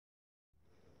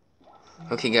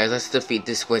Okay, guys, let's defeat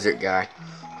this wizard guy.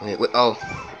 Wait, oh,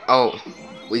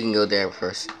 we can go there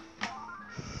first.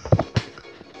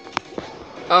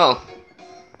 Oh,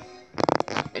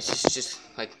 it's just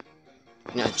like,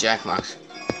 Jackbox.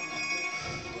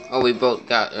 Oh, we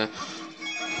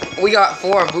got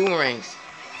 4 boomerangs.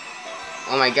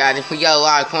 Oh my God, we got a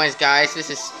lot of coins, guys. This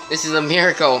is a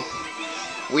miracle.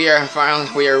 We are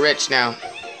rich now.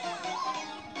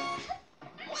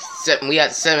 We got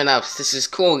 7-ups. This is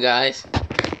cool, guys.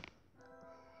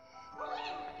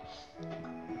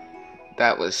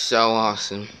 That was so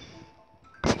awesome.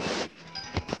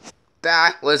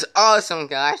 That was awesome,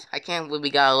 guys. I can't believe we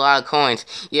got a lot of coins.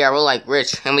 Yeah, we're like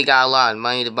rich, and we got a lot of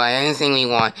money to buy anything we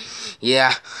want.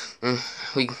 Yeah,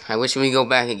 I wish we could go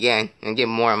back again and get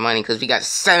more money, because we got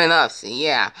 7-ups.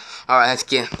 Yeah. Alright, let's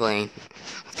get playing.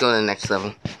 Let's go to the next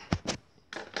level.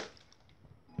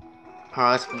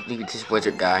 Alright, let's beat this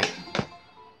wizard guy.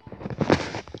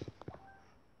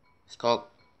 It's called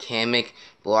Kamek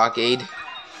Blockade.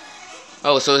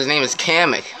 Oh, so his name is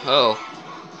Kamek. Oh.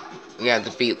 We gotta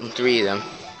defeat 3 of them.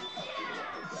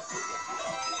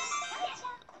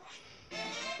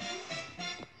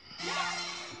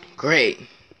 Great.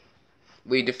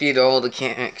 We defeated all the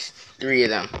Kameks. 3 of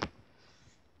them.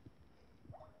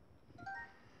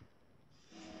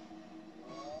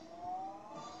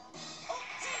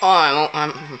 Oh,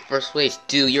 I'm first place.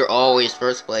 Dude, you're always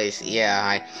first place.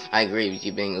 Yeah, I agree with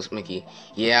you, Bengals Mickey.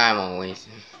 Yeah, I'm always.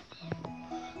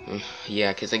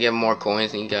 Yeah, because I get more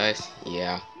coins than you guys.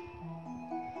 Yeah.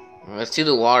 Let's do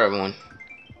the water one.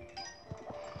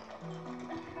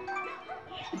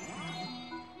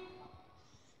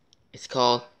 It's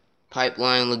called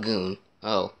Pipeline Lagoon.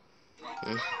 Oh.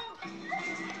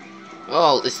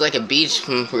 Oh, it's like a beach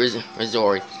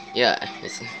resort. Yeah,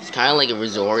 it's kind of like a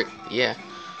resort. Yeah.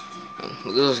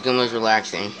 Look at those gummers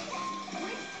relaxing.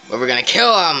 But we're gonna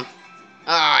kill them!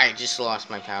 Ah, I just lost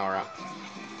my power up.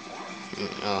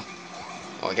 Oh,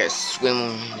 I gotta swim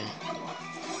over there.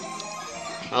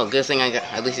 Oh, good thing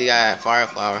at least I got a fire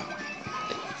flower.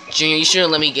 Junior, you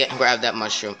shouldn't let me grab that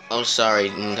mushroom. Oh, sorry,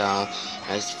 no,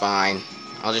 that's fine.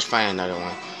 I'll just find another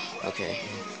one. Okay.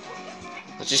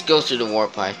 Let's just go through the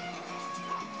warp pipe.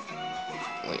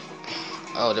 Wait.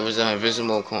 Oh, there was an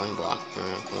invisible coin block.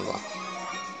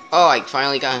 Oh, I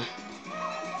finally got.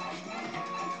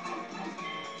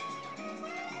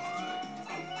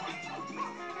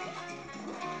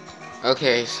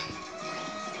 Okay.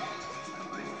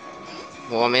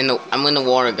 Well, I'm in the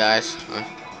water, guys.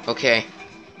 Okay.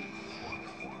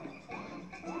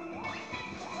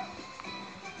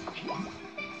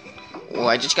 Well,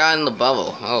 I just got in the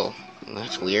bubble. Oh,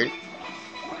 that's weird.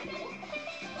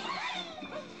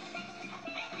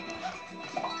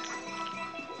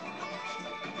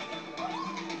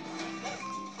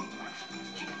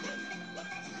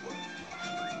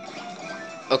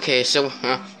 Okay, so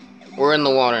we're in the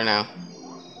water now.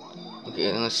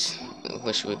 Okay,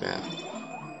 what should we grab?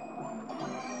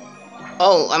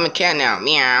 Oh, I'm a cat now.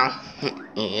 Meow.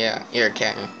 Yeah, you're a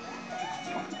cat now.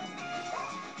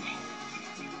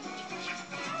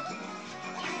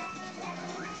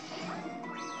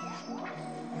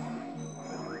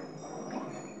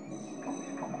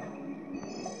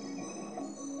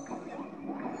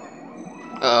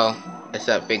 Uh-oh, that's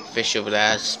that big fish over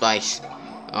there. Spice.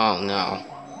 Oh no,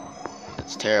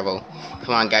 that's terrible.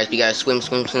 Come on, guys, we gotta swim. Let's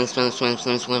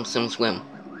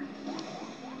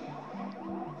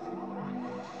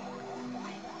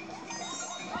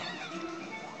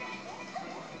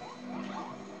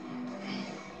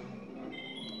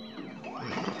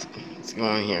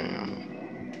go in here now.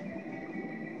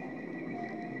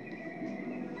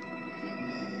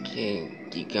 Okay,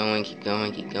 keep going.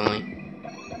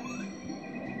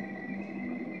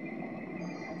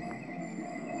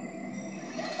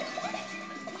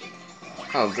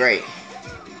 Oh, great.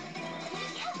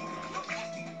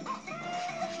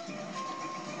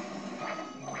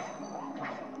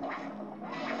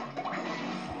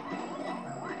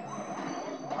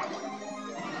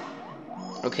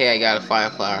 Okay, I got a fire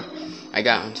flower. I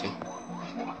got one too.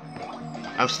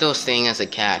 I'm still staying as a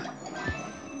cat.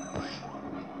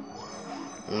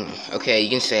 Okay, you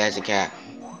can stay as a cat.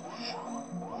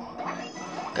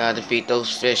 Gotta defeat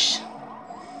those fish.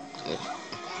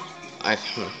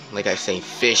 Like I say,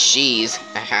 fishies.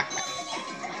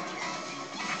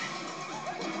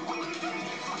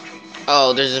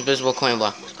 Oh, there's an invisible coin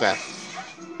block. Crap.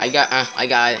 I got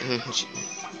it.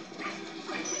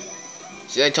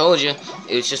 See, I told you.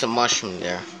 It was just a mushroom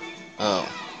there. Oh.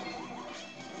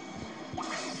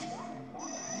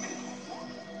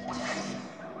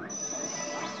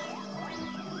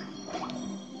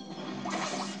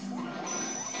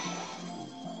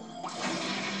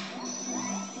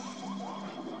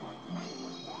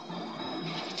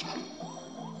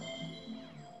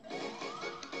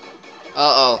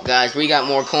 Uh-oh, guys, we got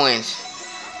more coins.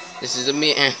 This is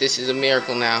a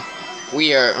miracle now.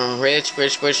 We are rich,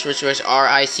 rich, rich, rich, rich,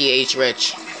 R-I-C-H,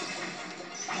 rich.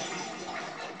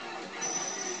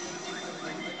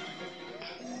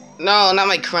 No, not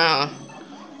my crown.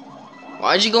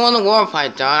 Why'd you go on the war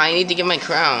pipe, Don? I need to get my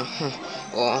crown.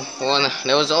 well,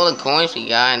 that was all the coins we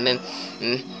got, and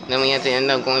then we had to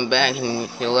end up going back and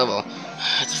get a level.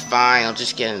 It's fine, I'll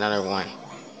just get another one.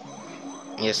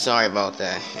 Yeah, sorry about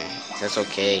that. That's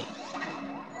okay.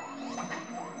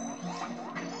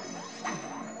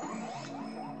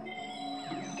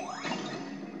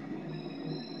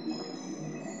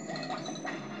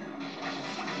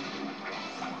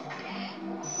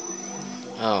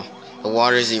 Oh, the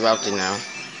water's erupted now.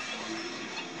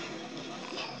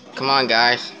 Come on,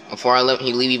 guys, before I let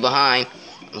he leave you behind.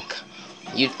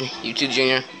 You, you too,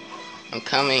 Junior. I'm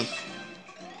coming.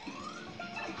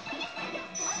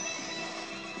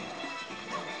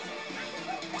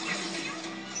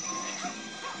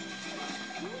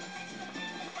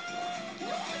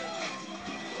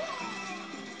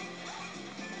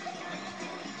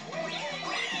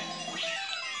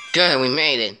 Good, we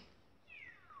made it.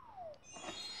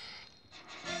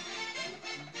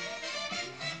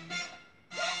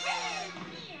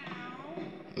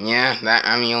 Yeah, that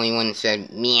I'm the only one that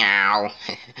said meow.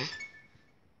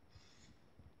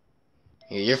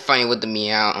 You're funny with the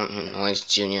meow noise,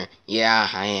 Junior. Yeah,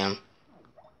 I am.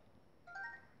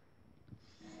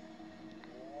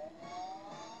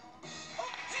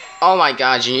 Oh my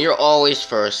god, Junior, you're always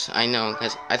first. I know,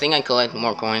 because I think I collect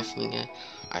more coins than you get.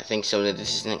 I think so that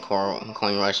this isn't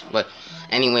coin rush. But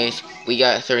anyways, we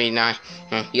got 39.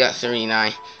 We got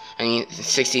 39. I mean,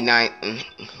 69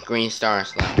 green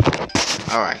stars left.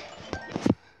 Alright.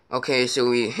 Okay, so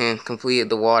we completed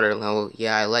the water level.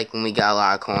 Yeah, I like when we got a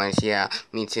lot of coins. Yeah,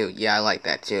 me too. Yeah, I like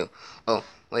that too. Oh,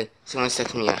 wait, someone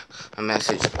sent me a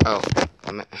message. Oh,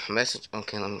 a message?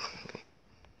 Okay, let me... Okay.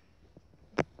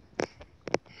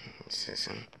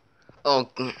 Oh,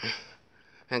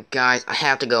 guys, I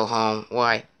have to go home.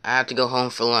 Why? I have to go home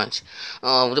for lunch.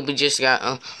 Oh, we just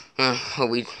got,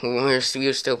 we were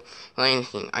still playing.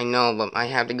 I know, but I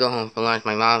have to go home for lunch.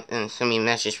 My mom sent me a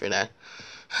message for that.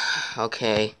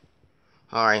 Okay.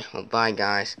 Alright, well, bye,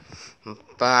 guys.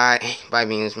 Bye. Bye,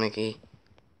 Bengals Mickey.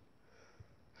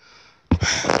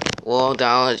 Well,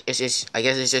 Donald, I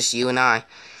guess it's just you and I.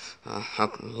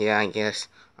 Okay, yeah, I guess.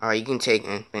 Alright, you can take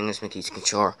Bengals Mickey's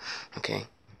control. Okay.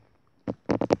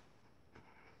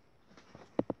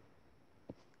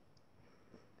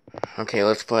 Okay,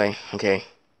 let's play. Okay.